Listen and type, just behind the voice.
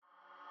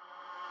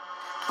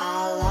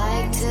I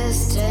like to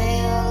stay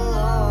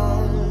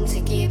alone to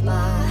keep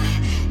my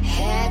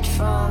head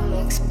from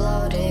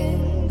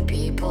exploding.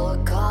 People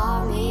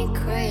call me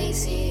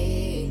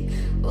crazy.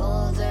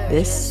 Well,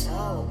 This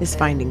is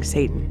Finding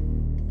Satan.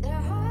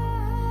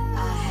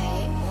 I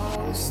hate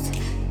most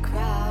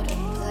crowded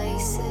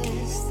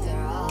places.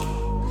 They're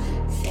all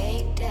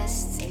fake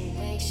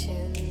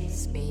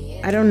destinations.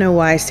 I don't know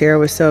why Sarah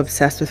was so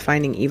obsessed with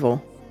finding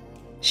evil.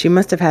 She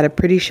must have had a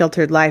pretty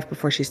sheltered life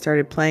before she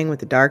started playing with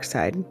the dark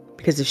side,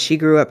 because if she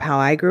grew up how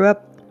I grew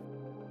up,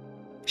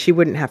 she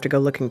wouldn't have to go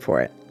looking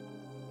for it.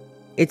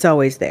 It's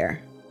always there.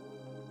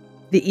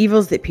 The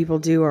evils that people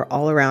do are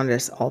all around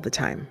us all the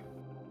time.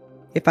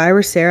 If I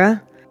were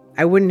Sarah,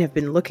 I wouldn't have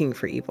been looking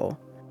for evil.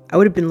 I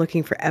would have been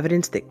looking for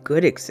evidence that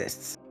good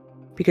exists.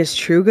 Because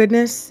true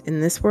goodness in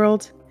this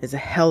world is a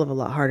hell of a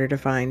lot harder to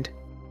find.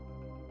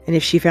 And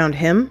if she found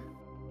him,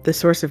 the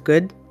source of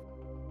good,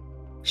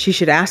 she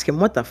should ask him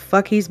what the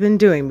fuck he's been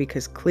doing,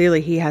 because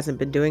clearly he hasn't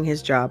been doing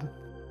his job.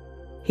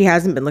 He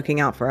hasn't been looking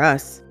out for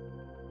us.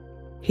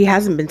 He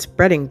hasn't been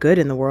spreading good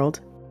in the world.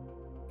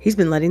 He's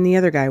been letting the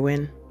other guy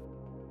win.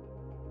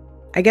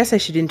 I guess I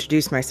should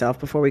introduce myself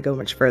before we go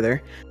much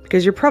further,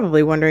 because you're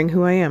probably wondering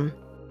who I am.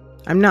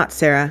 I'm not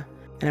Sarah,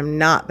 and I'm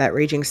not that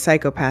raging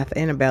psychopath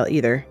Annabelle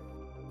either.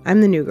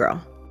 I'm the new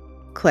girl,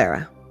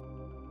 Clara.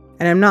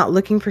 And I'm not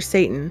looking for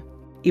Satan,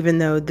 even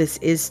though this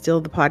is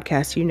still the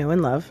podcast you know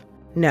and love.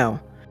 No.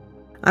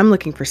 I'm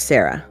looking for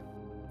Sarah.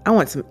 I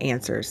want some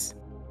answers.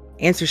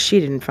 Answers she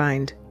didn't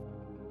find.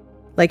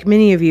 Like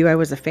many of you, I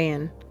was a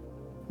fan,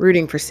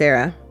 rooting for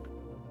Sarah,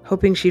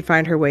 hoping she'd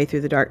find her way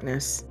through the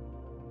darkness.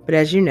 But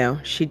as you know,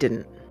 she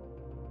didn't.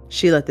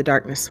 She let the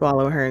darkness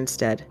swallow her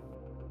instead.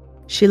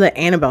 She let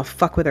Annabelle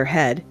fuck with her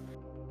head.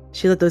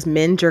 She let those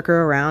men jerk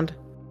her around.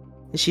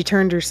 And she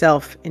turned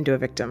herself into a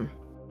victim.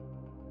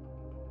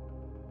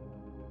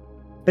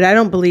 But I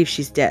don't believe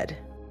she's dead.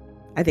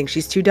 I think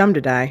she's too dumb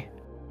to die.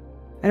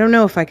 I don't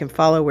know if I can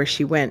follow where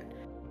she went,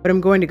 but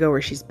I'm going to go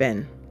where she's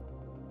been.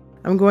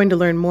 I'm going to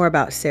learn more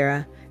about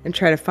Sarah and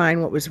try to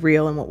find what was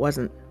real and what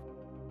wasn't.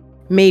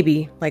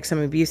 Maybe, like some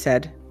of you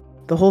said,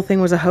 the whole thing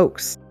was a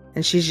hoax,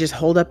 and she's just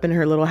holed up in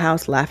her little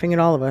house laughing at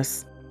all of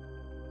us.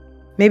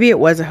 Maybe it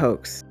was a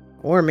hoax,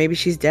 or maybe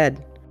she's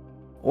dead,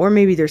 or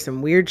maybe there's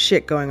some weird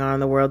shit going on in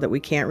the world that we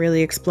can't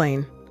really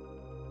explain.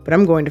 But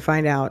I'm going to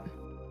find out,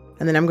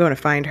 and then I'm going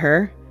to find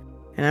her,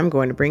 and I'm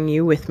going to bring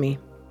you with me.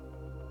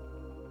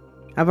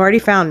 I've already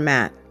found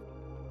Matt.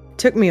 It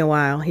took me a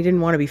while. He didn't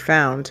want to be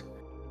found.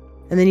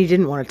 And then he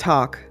didn't want to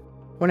talk.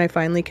 When I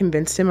finally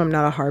convinced him I'm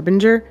not a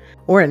harbinger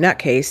or a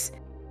nutcase,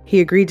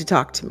 he agreed to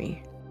talk to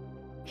me.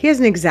 He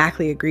hasn't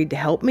exactly agreed to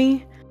help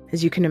me.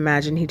 As you can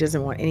imagine, he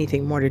doesn't want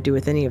anything more to do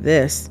with any of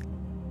this.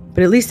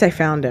 But at least I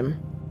found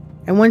him.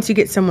 And once you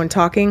get someone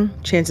talking,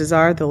 chances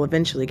are they'll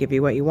eventually give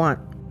you what you want.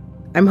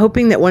 I'm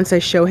hoping that once I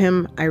show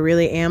him I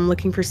really am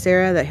looking for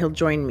Sarah, that he'll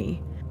join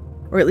me.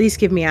 Or at least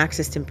give me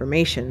access to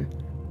information.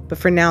 But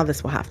for now,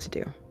 this will have to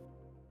do.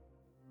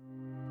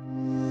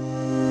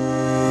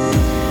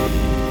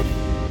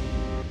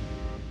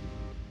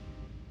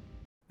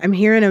 I'm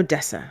here in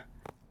Odessa.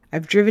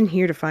 I've driven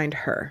here to find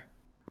her.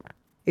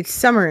 It's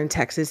summer in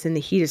Texas, and the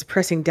heat is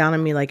pressing down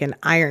on me like an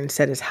iron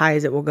set as high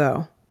as it will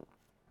go.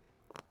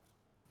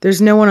 There's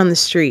no one on the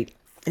street.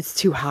 It's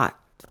too hot.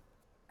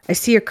 I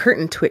see a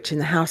curtain twitch in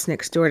the house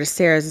next door to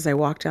Sarah's as I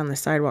walk down the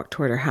sidewalk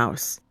toward her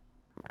house.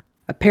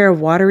 A pair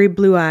of watery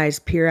blue eyes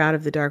peer out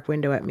of the dark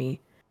window at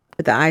me,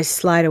 but the eyes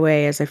slide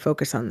away as I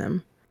focus on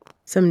them.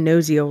 Some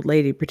nosy old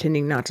lady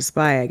pretending not to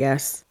spy, I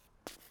guess.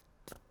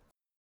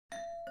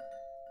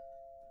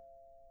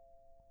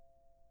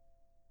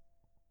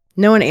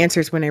 No one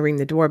answers when I ring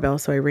the doorbell,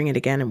 so I ring it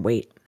again and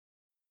wait.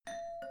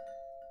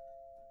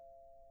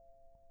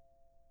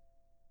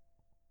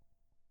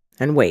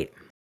 And wait.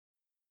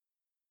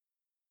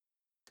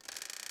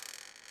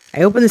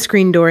 I open the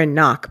screen door and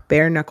knock,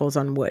 bare knuckles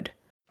on wood.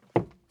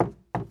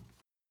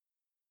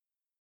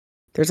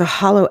 There's a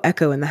hollow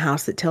echo in the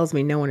house that tells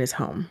me no one is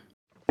home.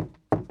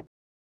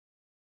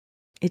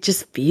 It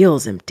just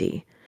feels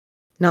empty.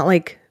 Not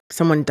like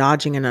someone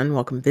dodging an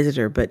unwelcome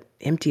visitor, but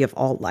empty of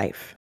all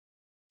life.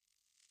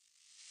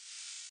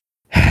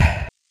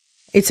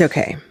 It's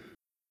okay.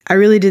 I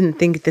really didn't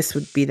think this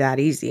would be that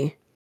easy.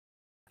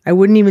 I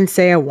wouldn't even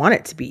say I want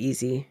it to be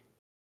easy.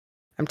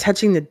 I'm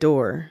touching the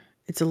door.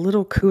 It's a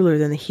little cooler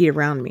than the heat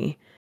around me,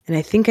 and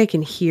I think I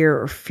can hear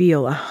or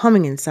feel a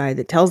humming inside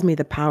that tells me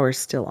the power's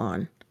still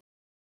on.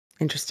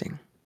 Interesting.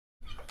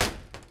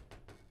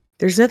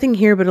 There's nothing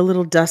here but a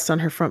little dust on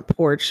her front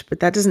porch, but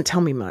that doesn't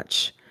tell me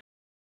much.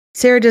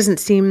 Sarah doesn't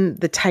seem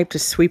the type to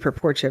sweep her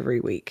porch every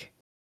week.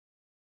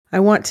 I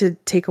want to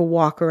take a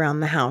walk around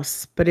the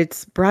house, but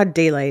it's broad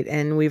daylight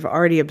and we've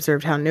already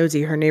observed how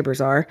nosy her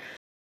neighbors are,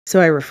 so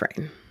I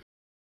refrain.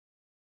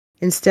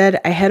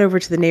 Instead, I head over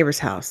to the neighbor's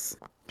house.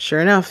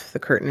 Sure enough, the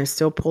curtain is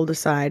still pulled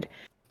aside,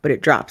 but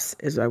it drops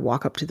as I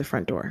walk up to the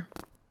front door.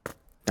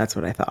 That's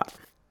what I thought.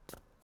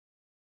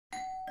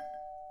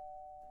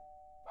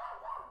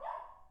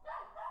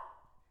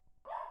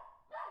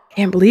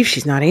 Can't believe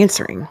she's not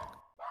answering.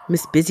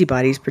 Miss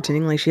Busybody's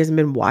pretending like she hasn't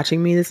been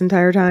watching me this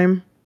entire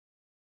time.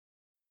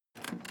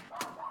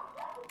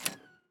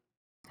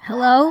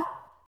 Hello?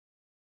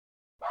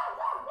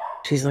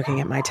 She's looking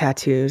at my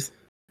tattoos.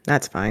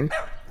 That's fine.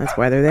 That's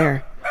why they're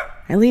there.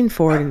 I lean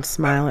forward and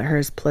smile at her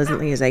as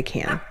pleasantly as I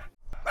can.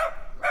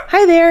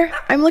 Hi there.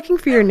 I'm looking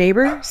for your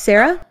neighbor,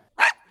 Sarah.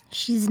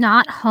 She's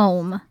not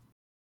home.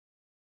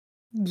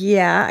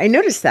 Yeah, I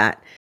noticed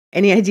that.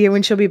 Any idea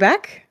when she'll be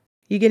back?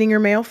 You getting your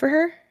mail for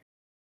her?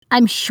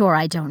 I'm sure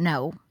I don't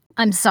know.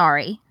 I'm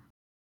sorry.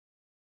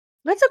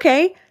 That's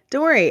okay.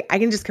 Don't worry. I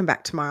can just come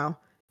back tomorrow.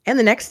 And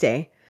the next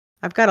day.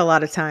 I've got a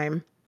lot of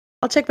time.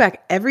 I'll check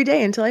back every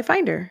day until I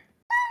find her.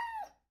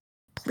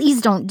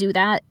 Please don't do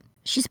that.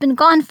 She's been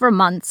gone for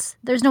months.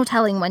 There's no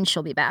telling when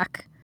she'll be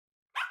back.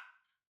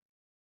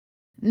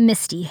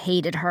 Misty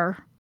hated her.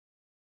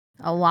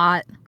 A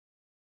lot.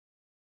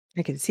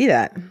 I can see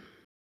that.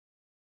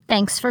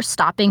 Thanks for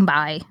stopping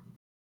by.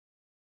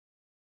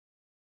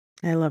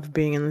 I love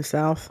being in the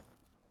South.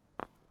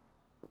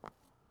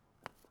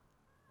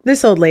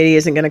 This old lady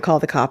isn't going to call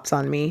the cops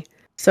on me,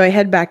 so I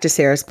head back to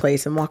Sarah's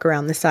place and walk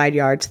around the side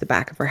yard to the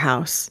back of her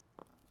house.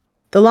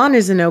 The lawn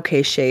is in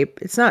okay shape.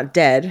 It's not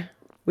dead,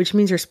 which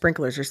means her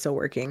sprinklers are still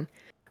working.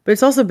 But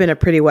it's also been a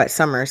pretty wet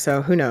summer,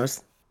 so who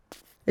knows.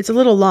 It's a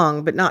little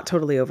long, but not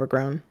totally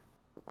overgrown.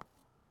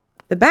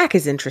 The back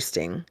is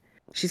interesting.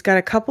 She's got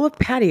a couple of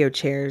patio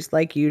chairs,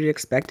 like you'd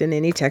expect in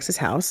any Texas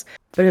house,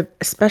 but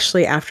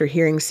especially after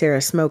hearing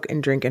Sarah smoke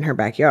and drink in her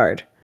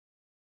backyard.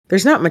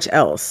 There's not much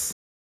else.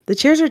 The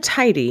chairs are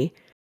tidy.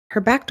 Her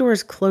back door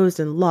is closed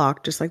and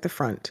locked, just like the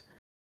front.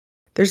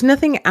 There's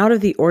nothing out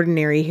of the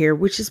ordinary here,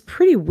 which is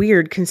pretty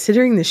weird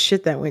considering the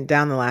shit that went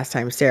down the last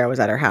time Sarah was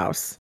at her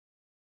house.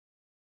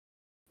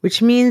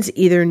 Which means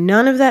either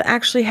none of that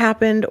actually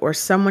happened or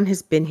someone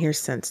has been here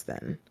since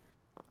then.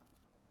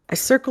 I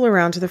circle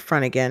around to the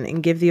front again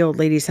and give the old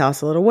lady's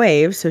house a little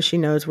wave so she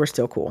knows we're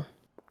still cool.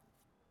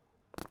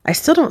 I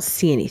still don't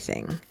see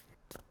anything.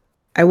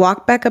 I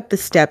walk back up the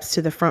steps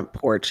to the front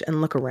porch and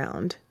look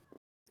around.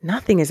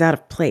 Nothing is out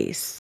of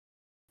place.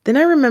 Then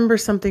I remember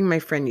something my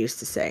friend used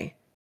to say.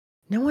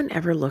 No one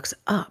ever looks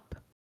up.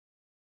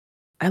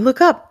 I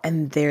look up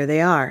and there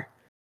they are.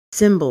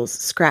 Symbols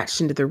scratched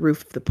into the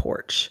roof of the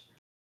porch.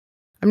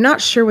 I'm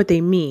not sure what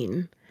they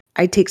mean.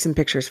 I'd take some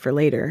pictures for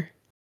later.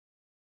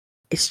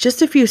 It's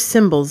just a few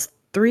symbols,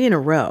 3 in a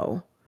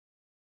row.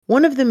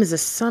 One of them is a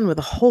sun with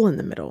a hole in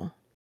the middle.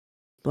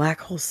 Black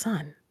hole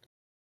sun.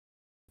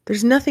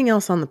 There's nothing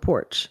else on the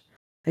porch.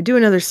 I do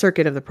another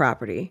circuit of the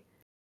property.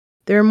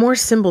 There are more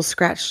symbols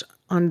scratched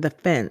on the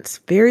fence,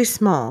 very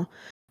small.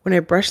 When I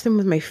brush them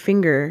with my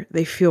finger,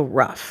 they feel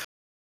rough.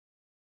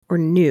 Or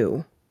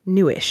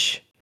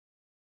newish.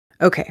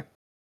 Okay.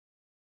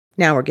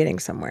 Now we're getting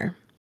somewhere.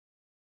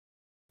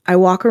 I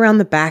walk around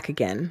the back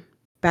again,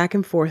 back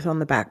and forth on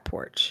the back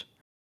porch.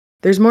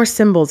 There's more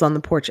symbols on the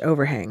porch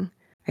overhang.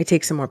 I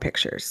take some more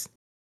pictures.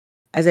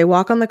 As I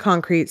walk on the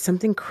concrete,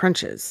 something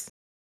crunches.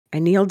 I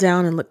kneel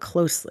down and look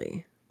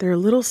closely. There are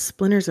little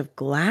splinters of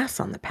glass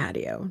on the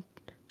patio,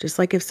 just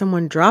like if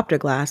someone dropped a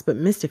glass but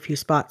missed a few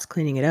spots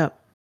cleaning it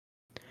up.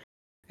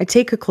 I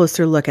take a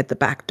closer look at the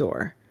back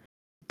door.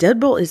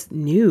 Deadbolt is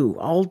new,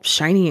 all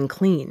shiny and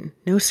clean.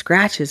 No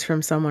scratches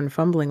from someone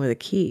fumbling with a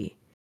key.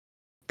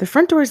 The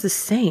front door is the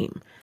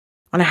same.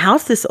 On a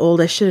house this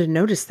old, I should have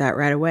noticed that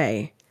right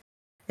away.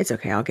 It's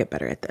okay, I'll get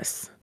better at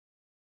this.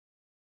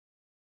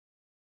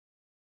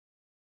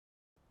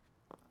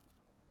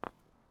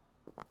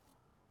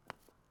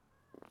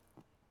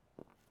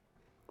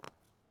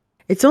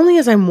 It's only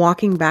as I'm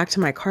walking back to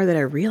my car that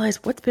I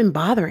realize what's been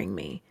bothering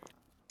me.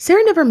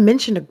 Sarah never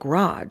mentioned a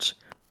garage.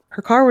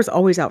 Her car was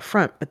always out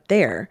front, but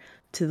there,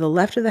 to the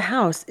left of the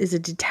house, is a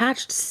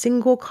detached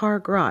single-car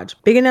garage,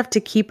 big enough to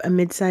keep a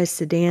mid-sized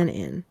sedan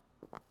in.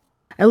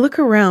 I look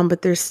around,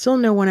 but there's still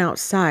no one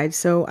outside,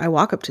 so I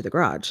walk up to the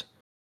garage.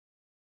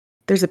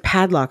 There's a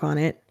padlock on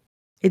it.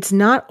 It's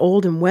not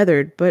old and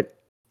weathered, but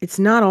it's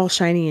not all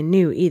shiny and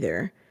new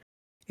either.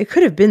 It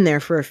could have been there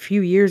for a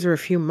few years or a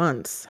few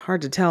months.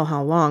 Hard to tell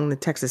how long the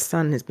Texas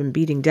sun has been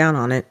beating down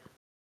on it.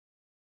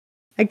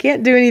 I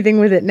can't do anything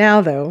with it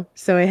now, though,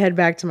 so I head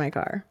back to my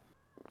car.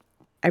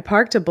 I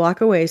parked a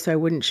block away so I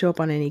wouldn't show up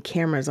on any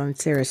cameras on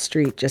Sarah's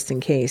street just in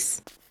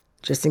case.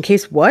 Just in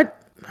case what?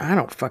 I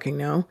don't fucking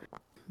know.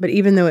 But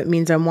even though it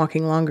means I'm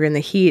walking longer in the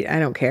heat, I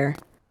don't care.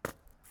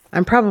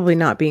 I'm probably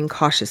not being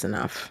cautious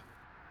enough.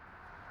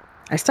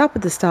 I stop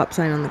at the stop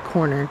sign on the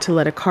corner to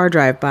let a car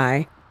drive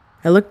by.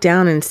 I look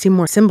down and see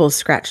more symbols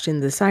scratched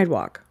into the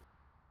sidewalk.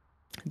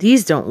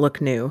 These don't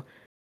look new,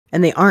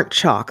 and they aren't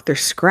chalk. They're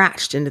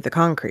scratched into the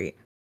concrete.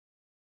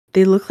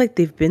 They look like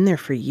they've been there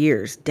for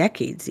years,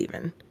 decades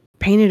even,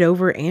 painted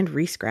over and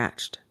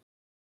re-scratched.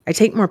 I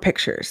take more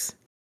pictures.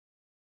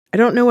 I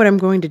don't know what I'm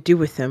going to do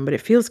with them, but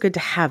it feels good to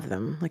have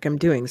them, like I'm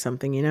doing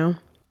something, you know?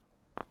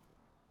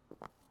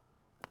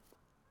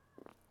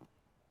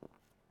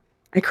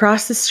 I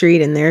cross the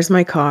street and there's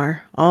my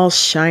car, all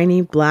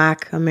shiny,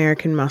 black,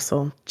 American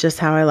muscle, just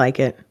how I like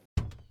it.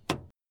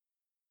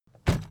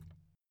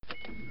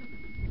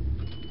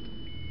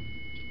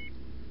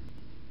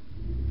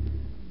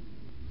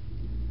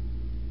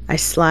 I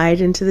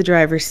slide into the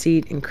driver's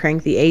seat and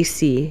crank the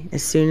AC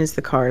as soon as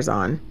the car is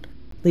on,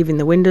 leaving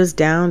the windows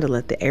down to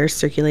let the air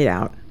circulate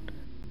out.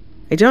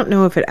 I don't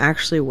know if it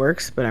actually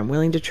works, but I'm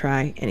willing to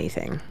try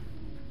anything.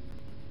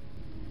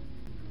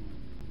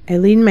 I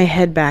lean my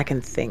head back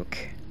and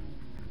think.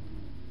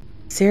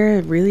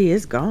 Sarah really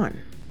is gone.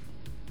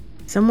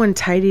 Someone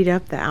tidied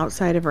up the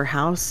outside of her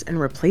house and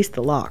replaced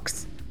the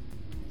locks.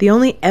 The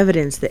only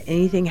evidence that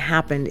anything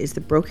happened is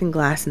the broken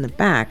glass in the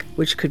back,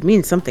 which could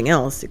mean something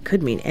else. It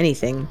could mean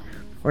anything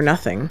or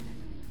nothing.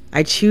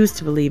 I choose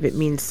to believe it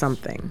means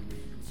something,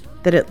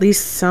 that at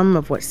least some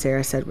of what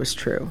Sarah said was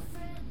true.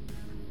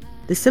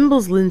 The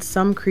symbols lend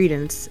some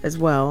credence as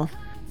well,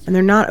 and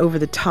they're not over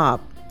the top.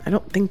 I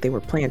don't think they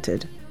were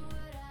planted.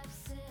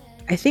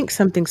 I think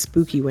something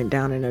spooky went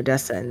down in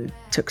Odessa and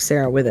took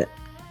Sarah with it.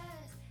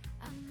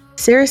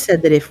 Sarah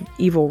said that if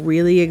evil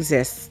really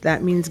exists,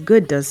 that means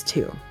good does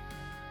too.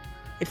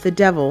 If the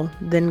devil,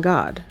 then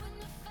God.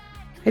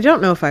 I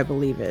don't know if I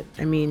believe it.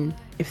 I mean,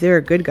 if there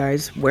are good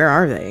guys, where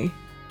are they?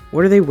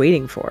 What are they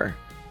waiting for?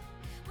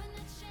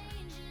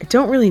 I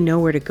don't really know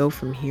where to go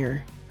from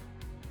here.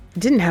 I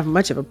didn't have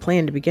much of a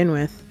plan to begin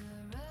with.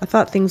 I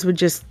thought things would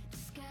just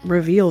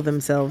reveal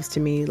themselves to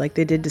me like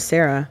they did to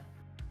Sarah.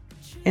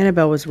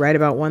 Annabelle was right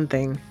about one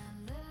thing.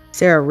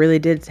 Sarah really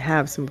did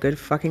have some good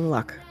fucking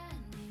luck.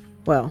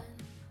 Well,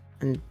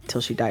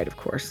 until she died, of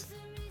course.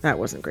 That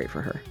wasn't great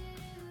for her.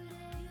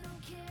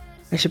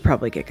 I should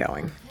probably get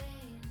going.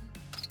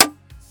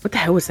 What the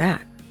hell was that?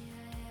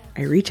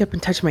 I reach up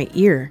and touch my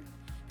ear.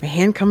 My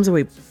hand comes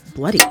away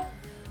bloody.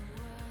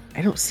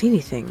 I don't see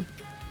anything.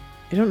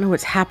 I don't know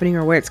what's happening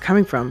or where it's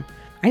coming from.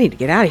 I need to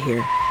get out of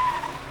here.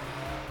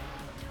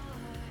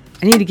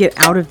 I need to get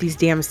out of these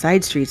damn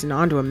side streets and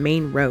onto a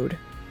main road.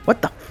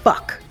 What the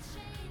fuck?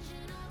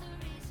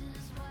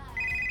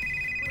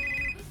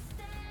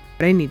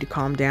 But I need to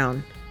calm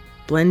down,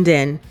 blend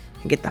in,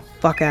 and get the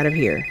fuck out of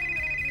here.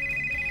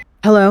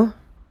 Hello?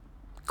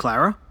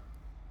 Clara?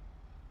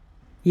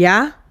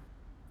 Yeah?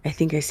 I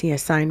think I see a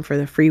sign for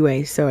the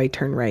freeway, so I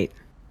turn right.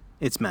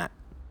 It's Matt.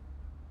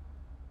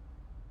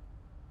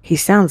 He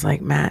sounds like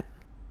Matt.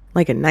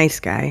 Like a nice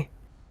guy.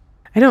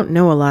 I don't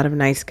know a lot of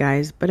nice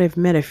guys, but I've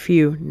met a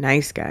few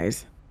nice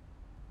guys.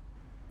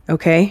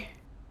 Okay?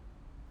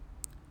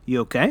 You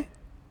okay?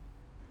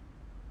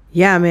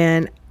 Yeah,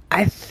 man.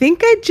 I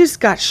think I just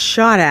got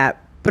shot at,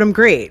 but I'm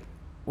great.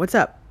 What's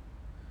up?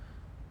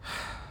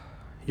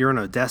 You're in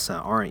Odessa,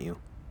 aren't you?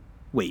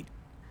 Wait,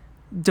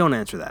 don't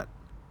answer that.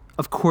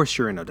 Of course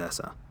you're in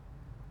Odessa.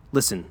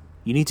 Listen,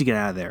 you need to get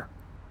out of there.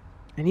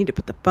 I need to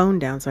put the phone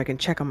down so I can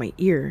check on my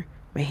ear.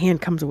 My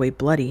hand comes away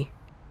bloody.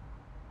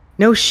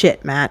 No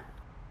shit, Matt.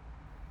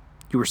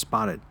 You were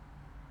spotted.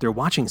 They're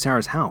watching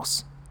Sarah's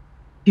house.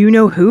 Do you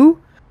know who?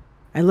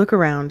 I look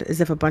around as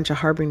if a bunch of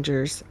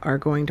harbingers are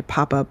going to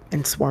pop up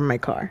and swarm my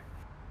car.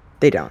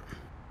 They don't.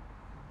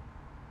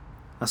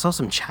 I saw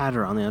some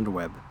chatter on the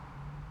underweb.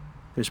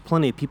 There's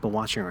plenty of people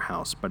watching her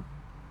house, but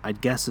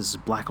I'd guess this is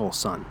Black Hole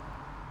Sun.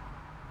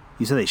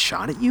 You said they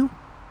shot at you?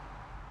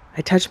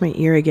 I touch my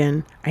ear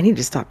again. I need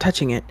to stop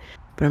touching it,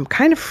 but I'm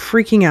kind of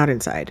freaking out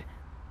inside.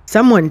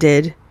 Someone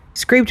did,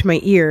 scraped my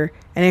ear,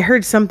 and I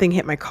heard something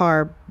hit my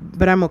car,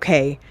 but I'm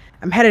okay.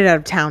 I'm headed out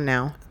of town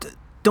now.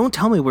 Don't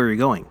tell me where you're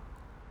going.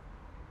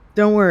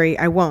 Don't worry,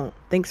 I won't.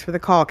 Thanks for the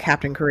call,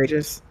 Captain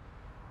Courageous.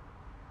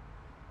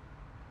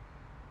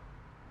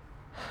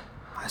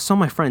 I saw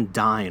my friend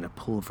die in a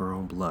pool of her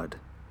own blood.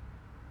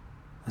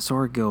 I saw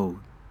her go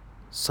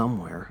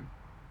somewhere.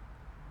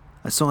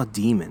 I saw a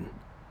demon.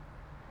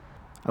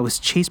 I was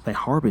chased by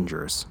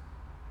harbingers.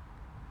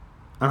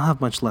 I don't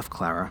have much left,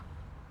 Clara.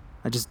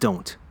 I just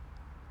don't.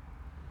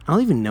 I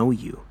don't even know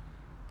you.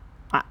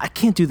 I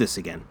can't do this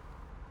again.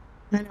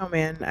 I know,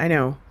 man. I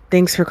know.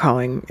 Thanks for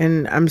calling,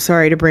 and I'm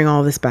sorry to bring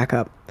all this back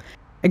up.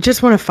 I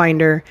just want to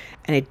find her,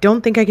 and I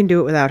don't think I can do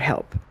it without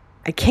help.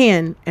 I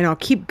can, and I'll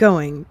keep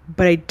going,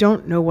 but I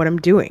don't know what I'm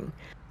doing.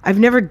 I've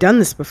never done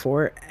this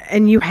before,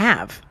 and you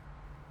have.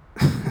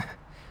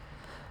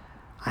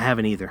 I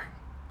haven't either.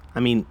 I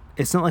mean,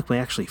 it's not like we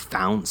actually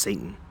found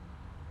Satan.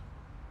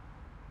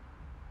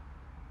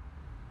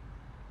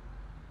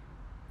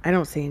 I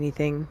don't say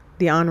anything.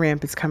 The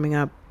on-ramp is coming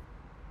up.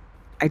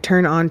 I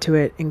turn onto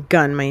it and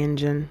gun my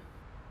engine.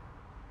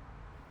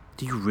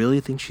 Do you really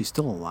think she's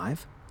still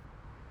alive?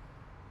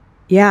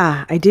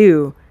 Yeah, I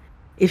do.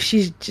 If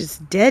she's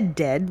just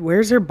dead,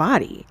 where's her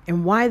body?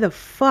 And why the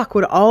fuck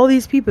would all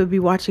these people be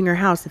watching her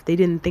house if they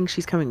didn't think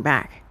she's coming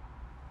back?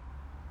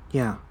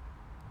 Yeah.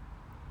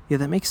 Yeah,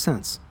 that makes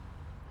sense.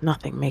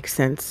 Nothing makes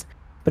sense,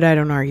 but I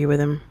don't argue with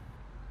him.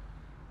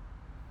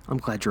 I'm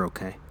glad you're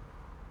okay.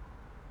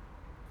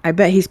 I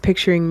bet he's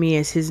picturing me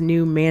as his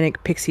new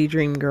manic pixie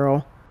dream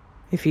girl,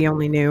 if he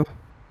only knew.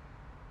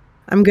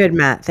 I'm good,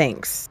 Matt,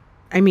 thanks.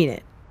 I mean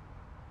it.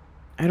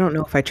 I don't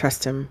know if I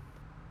trust him.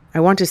 I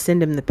want to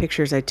send him the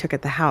pictures I took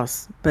at the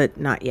house, but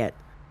not yet.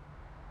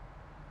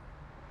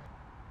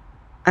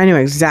 I know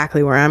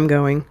exactly where I'm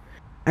going.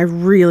 I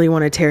really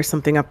want to tear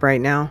something up right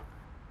now.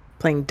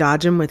 Playing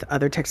Dodgem with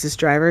other Texas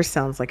drivers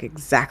sounds like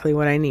exactly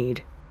what I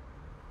need.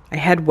 I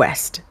head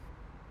west.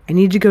 I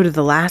need to go to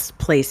the last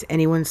place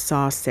anyone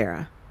saw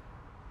Sarah.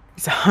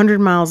 It's 100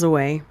 miles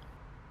away.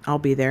 I'll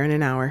be there in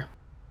an hour.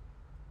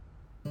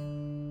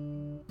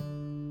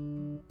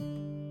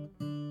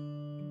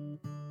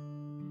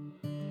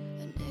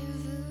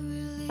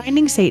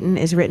 Finding Satan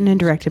is written and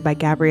directed by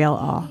Gabrielle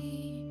Awe,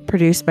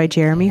 produced by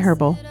Jeremy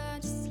Herbal,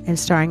 and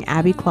starring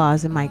Abby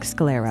Claus and Mike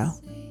Scalero.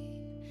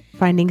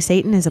 Finding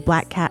Satan is a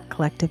Black Cat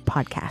Collective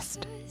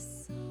podcast.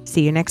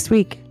 See you next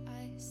week.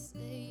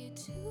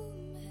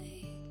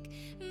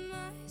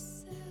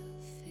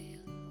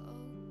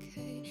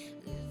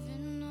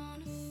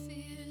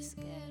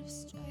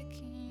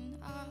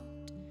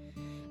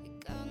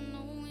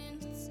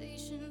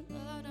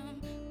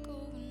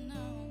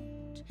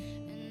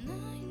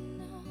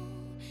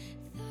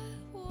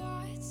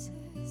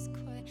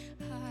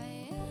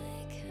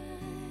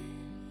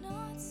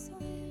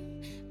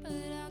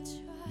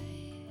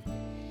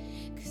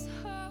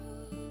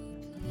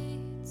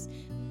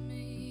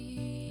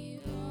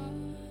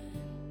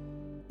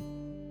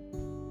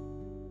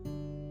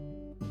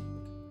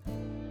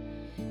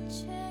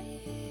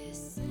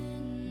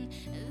 Chasing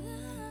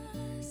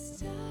the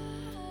stars,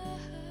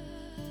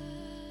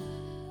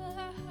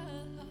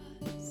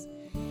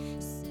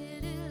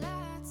 city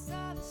lights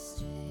of the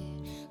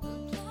street will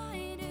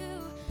blind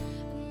you.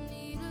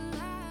 Need a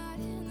light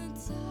in the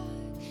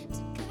dark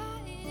to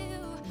guide you.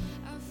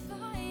 I'll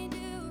find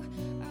you,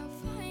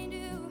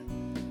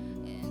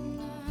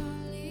 and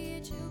I'll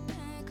lead you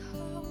back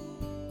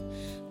home,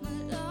 my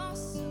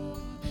lost soul.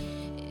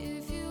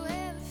 If you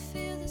ever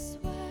feel this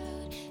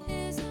world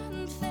is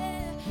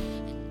unfair,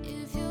 and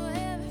if you're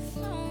ever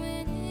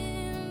flowing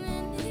in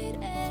and need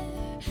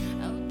air,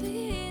 I'll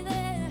be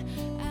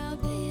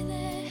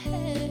there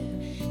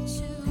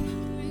to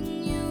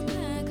bring you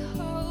back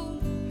home,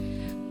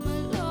 my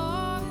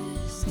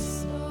lost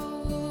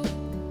soul.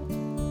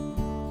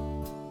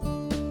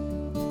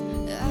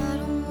 I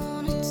don't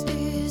wanna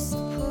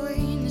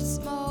disappoint that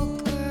small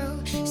girl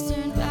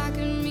staring back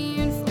at me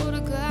in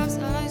photographs,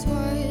 eyes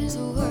wide as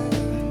a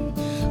worm.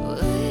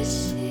 Would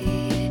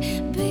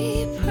she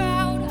be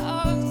proud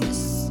of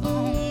this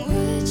song?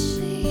 Would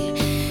she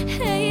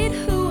hate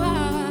who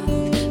I've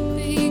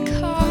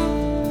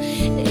become?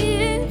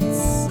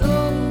 It's so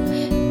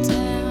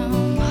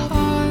damn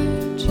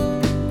hard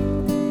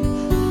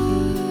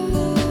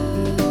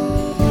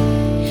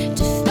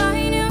to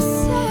find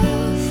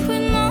yourself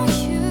when all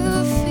you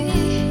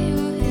feel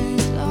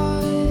is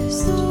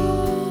lost.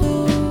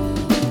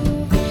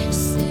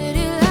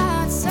 City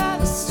lights of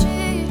the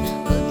street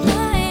will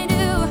blind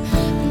you.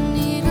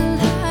 Need a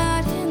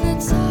light in the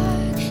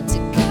dark to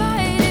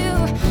guide you.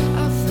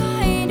 I'll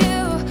find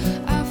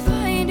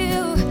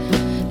you,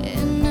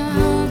 and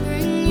I'll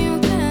bring you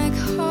back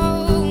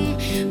home,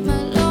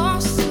 my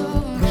lost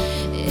soul.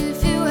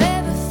 If you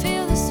ever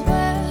feel this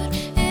world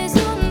is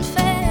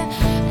unfair,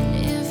 and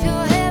if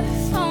you're ever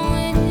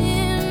flowing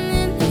in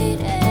and need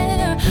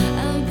air,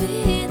 I'll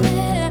be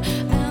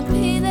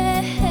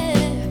there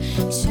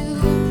to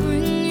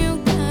bring you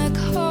back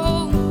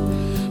home,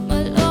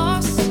 my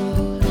lost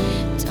soul.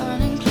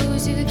 Darling,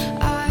 close your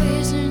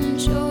eyes and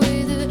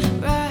enjoy the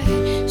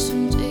ride.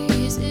 Some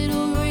days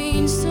it'll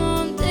rain,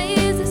 some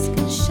days it's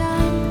gonna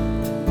shine.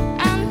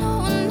 I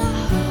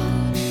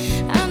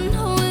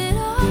know it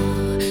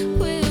all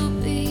will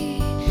be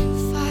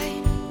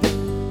fine.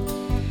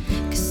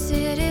 'Cause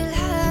city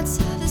lights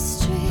of the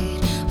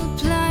street will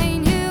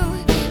blind you.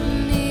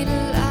 Need a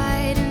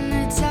light in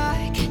the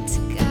dark to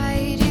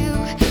guide you.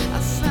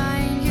 I'll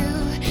find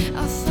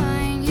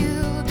you,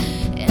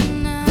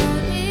 and I'll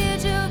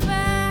lead you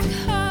back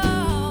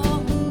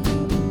home.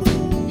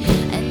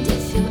 And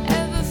if you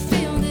ever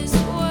feel this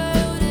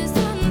world is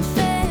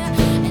unfair,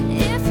 and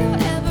if you're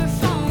ever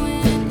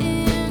flowing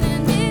in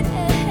and need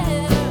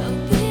air,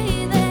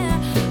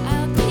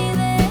 I'll be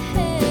there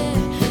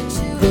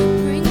to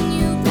bring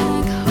you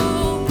back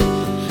home,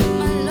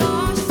 my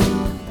lost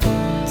soul.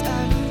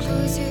 Darling,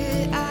 close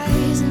your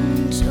eyes and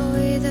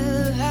enjoy the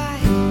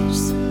ride.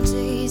 Some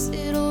days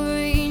it'll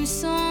rain,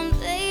 some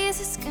days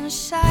it's gonna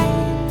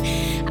shine.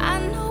 I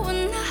know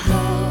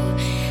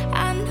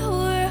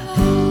we're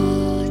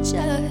all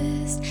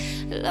just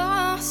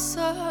lost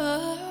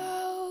souls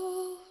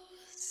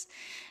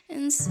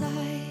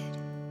inside.